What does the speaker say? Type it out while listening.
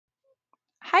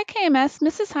Hi KMS,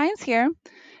 Mrs. Hines here.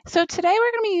 So today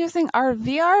we're going to be using our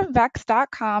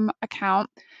vrvex.com account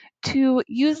to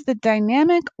use the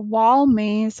dynamic wall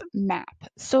maze map.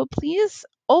 So please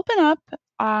open up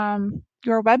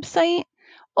your website,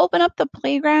 open up the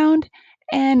playground,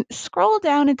 and scroll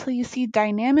down until you see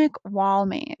dynamic wall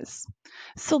maze.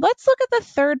 So let's look at the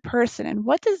third person, and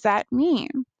what does that mean?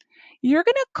 We're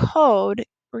going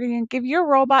to give your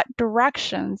robot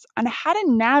directions on how to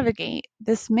navigate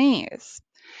this maze.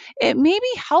 It may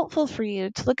be helpful for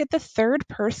you to look at the third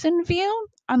person view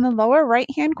on the lower right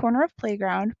hand corner of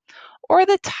Playground or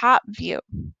the top view.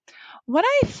 What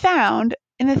I found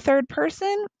in the third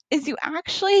person is you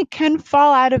actually can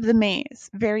fall out of the maze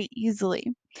very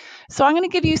easily. So I'm going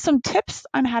to give you some tips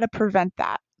on how to prevent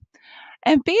that.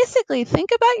 And basically,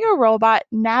 think about your robot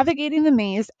navigating the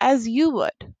maze as you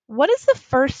would. What is the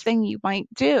first thing you might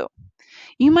do?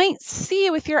 You might see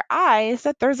with your eyes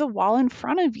that there's a wall in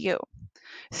front of you.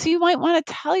 So you might want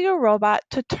to tell your robot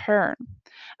to turn.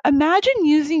 Imagine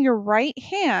using your right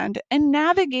hand and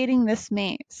navigating this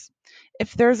maze.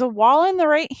 If there's a wall on the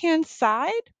right hand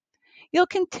side, you'll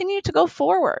continue to go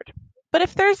forward. But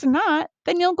if there's not,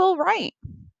 then you'll go right.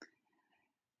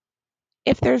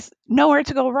 If there's nowhere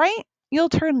to go right, you'll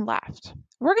turn left.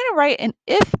 We're going to write an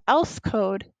if-else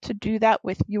code to do that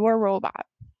with your robot.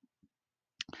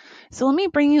 So let me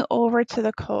bring you over to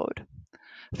the code.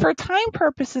 For time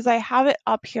purposes, I have it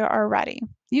up here already.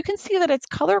 You can see that it's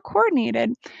color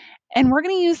coordinated, and we're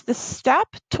going to use the step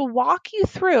to walk you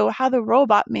through how the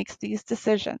robot makes these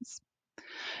decisions.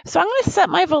 So I'm going to set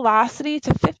my velocity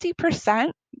to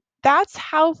 50%. That's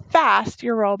how fast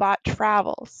your robot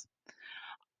travels.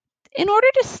 In order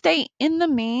to stay in the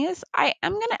maze, I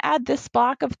am going to add this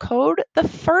block of code. The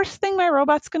first thing my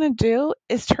robot's going to do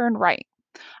is turn right.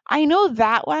 I know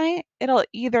that way it'll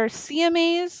either see a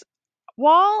maze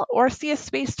wall or see a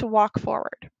space to walk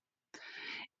forward.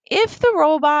 If the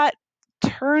robot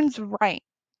turns right,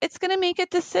 it's going to make a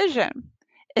decision.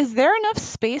 Is there enough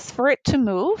space for it to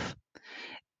move?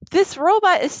 This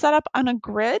robot is set up on a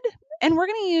grid, and we're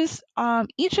going to use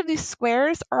each of these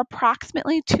squares are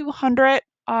approximately 200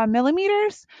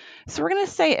 millimeters. So we're going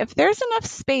to say if there's enough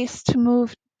space to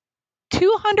move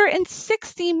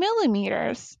 260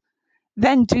 millimeters,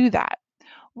 then do that.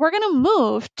 We're going to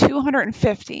move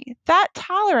 250. That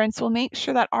tolerance will make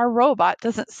sure that our robot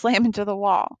doesn't slam into the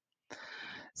wall.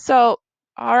 So,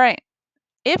 all right,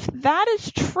 if that is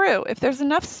true, if there's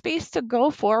enough space to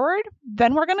go forward,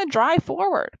 then we're going to drive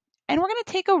forward and we're going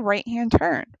to take a right-hand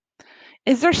turn.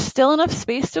 Is there still enough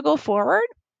space to go forward?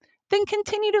 Then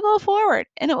continue to go forward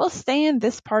and it will stay in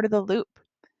this part of the loop.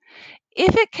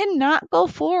 If it cannot go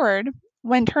forward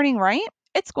when turning right,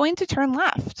 it's going to turn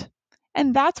left.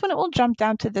 And that's when it will jump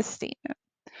down to this statement.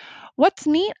 What's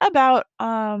neat about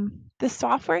this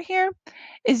software here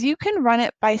is you can run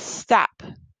it by step.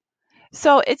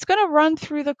 So it's going to run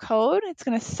through the code. It's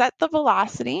going to set the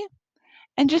velocity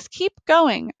and just keep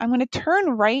going. I'm going to turn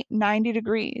right 90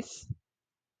 degrees.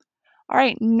 All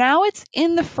right, now it's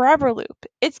in the forever loop.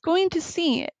 It's going to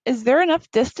see, is there enough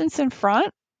distance in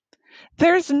front?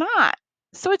 There's not.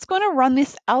 So it's going to run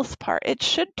this else part. It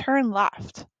should turn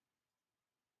left. It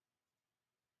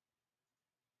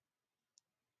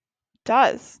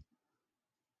does.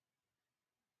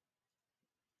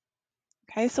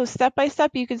 Okay, so step by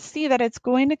step, you can see that it's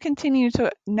going to continue to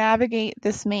navigate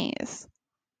this maze.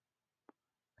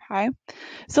 Okay,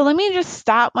 so let me just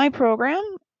stop my program.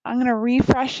 I'm going to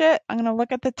refresh it. I'm going to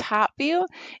look at the top view.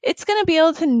 It's going to be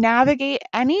able to navigate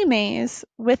any maze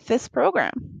with this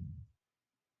program.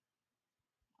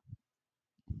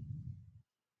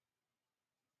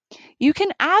 You can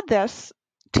add this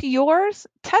to yours,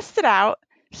 test it out,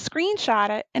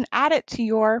 screenshot it, and add it to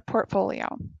your portfolio.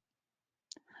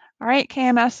 All right,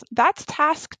 KMS, that's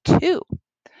task 2.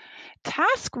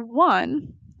 Task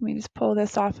 1, let me just pull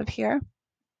this off of here.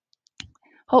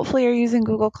 Hopefully you're using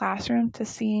Google Classroom to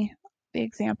see the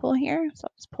example here, so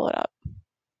let's pull it up.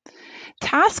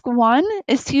 Task 1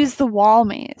 is to use the wall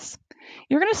maze.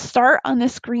 You're going to start on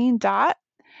this green dot,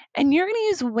 and you're going to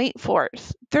use wait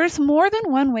fors. There's more than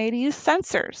one way to use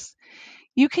sensors.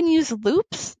 You can use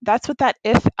loops, that's what that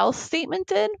if-else statement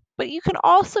did, but you can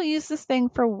also use this thing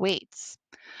for waits.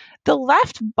 The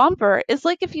left bumper is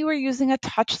like if you were using a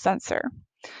touch sensor.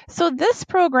 So this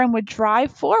program would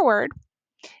drive forward.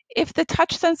 If the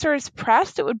touch sensor is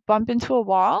pressed, it would bump into a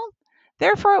wall.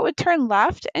 Therefore, it would turn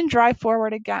left and drive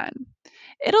forward again.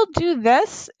 It'll do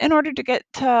this in order to get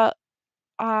to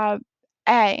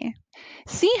A.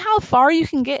 See how far you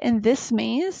can get in this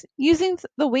maze using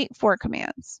the wait for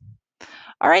commands.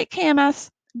 All right, KMS,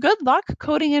 good luck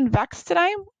coding in Vex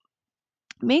today.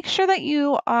 Make sure that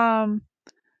you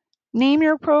name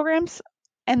your programs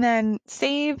and then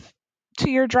save to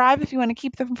your drive if you want to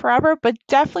keep them forever, but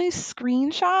definitely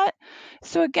screenshot.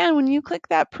 So again, when you click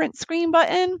that print screen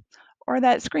button or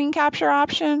that screen capture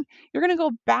option, you're going to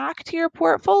go back to your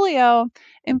portfolio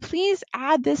and please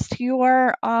add this to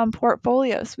your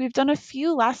portfolio. So we've done a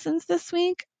few lessons this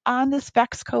week on this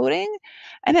Vex coding,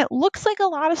 and it looks like a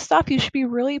lot of stuff. You should be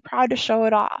really proud to show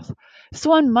it off.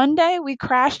 So on Monday, we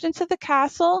crashed into the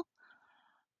castle.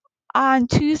 On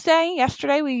Tuesday,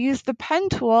 yesterday, we used the pen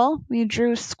tool. We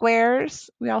drew squares.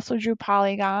 We also drew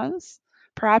polygons.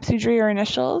 Perhaps you drew your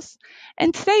initials.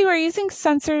 And today we're using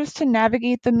sensors to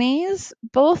navigate the maze,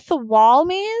 both the wall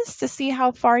maze to see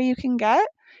how far you can get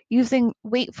using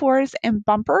wait fors and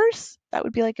bumpers. That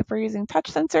would be like if we're using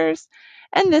touch sensors.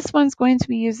 And this one's going to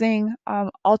be using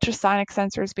ultrasonic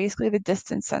sensors, basically the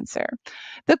distance sensor.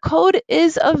 The code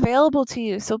is available to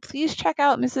you, so please check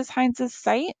out Mrs. Heinz's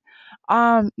site.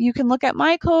 You can look at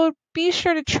my code. Be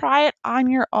sure to try it on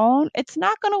your own. It's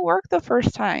not going to work the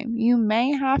first time. You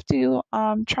may have to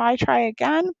try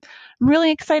again. I'm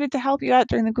really excited to help you out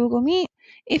during the Google Meet.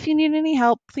 If you need any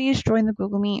help, please join the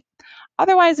Google Meet.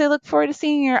 Otherwise, I look forward to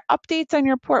seeing your updates on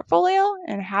your portfolio,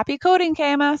 and happy coding,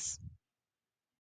 KMS.